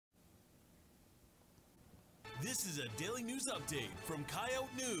This is a daily news update from Coyote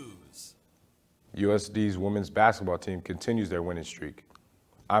News. USD's women's basketball team continues their winning streak.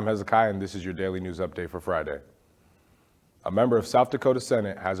 I'm Hezekiah, and this is your daily news update for Friday. A member of South Dakota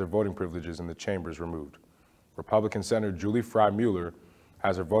Senate has her voting privileges in the chambers removed. Republican Senator Julie Frye-Mueller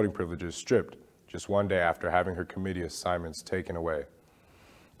has her voting privileges stripped just one day after having her committee assignments taken away.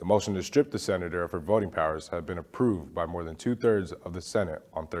 The motion to strip the senator of her voting powers had been approved by more than 2/3 of the Senate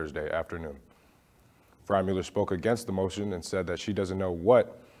on Thursday afternoon. Frye-Mueller spoke against the motion and said that she doesn't know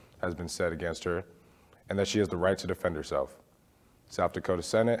what has been said against her and that she has the right to defend herself. South Dakota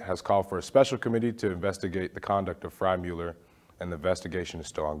Senate has called for a special committee to investigate the conduct of Frye-Mueller, and the investigation is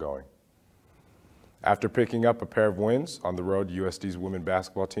still ongoing. After picking up a pair of wins on the road, USD's women's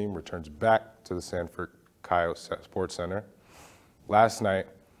basketball team returns back to the Sanford Coyote Sports Center. Last night,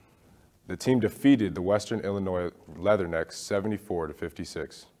 the team defeated the Western Illinois Leathernecks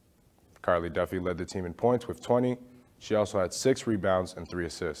 74-56. Carly Duffy led the team in points with 20. She also had 6 rebounds and 3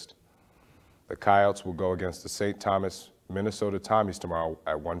 assists. The Coyotes will go against the St. Thomas, Minnesota Tommies tomorrow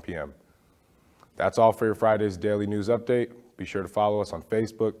at 1 p.m. That's all for your Friday's daily news update. Be sure to follow us on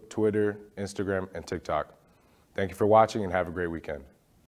Facebook, Twitter, Instagram, and TikTok. Thank you for watching and have a great weekend.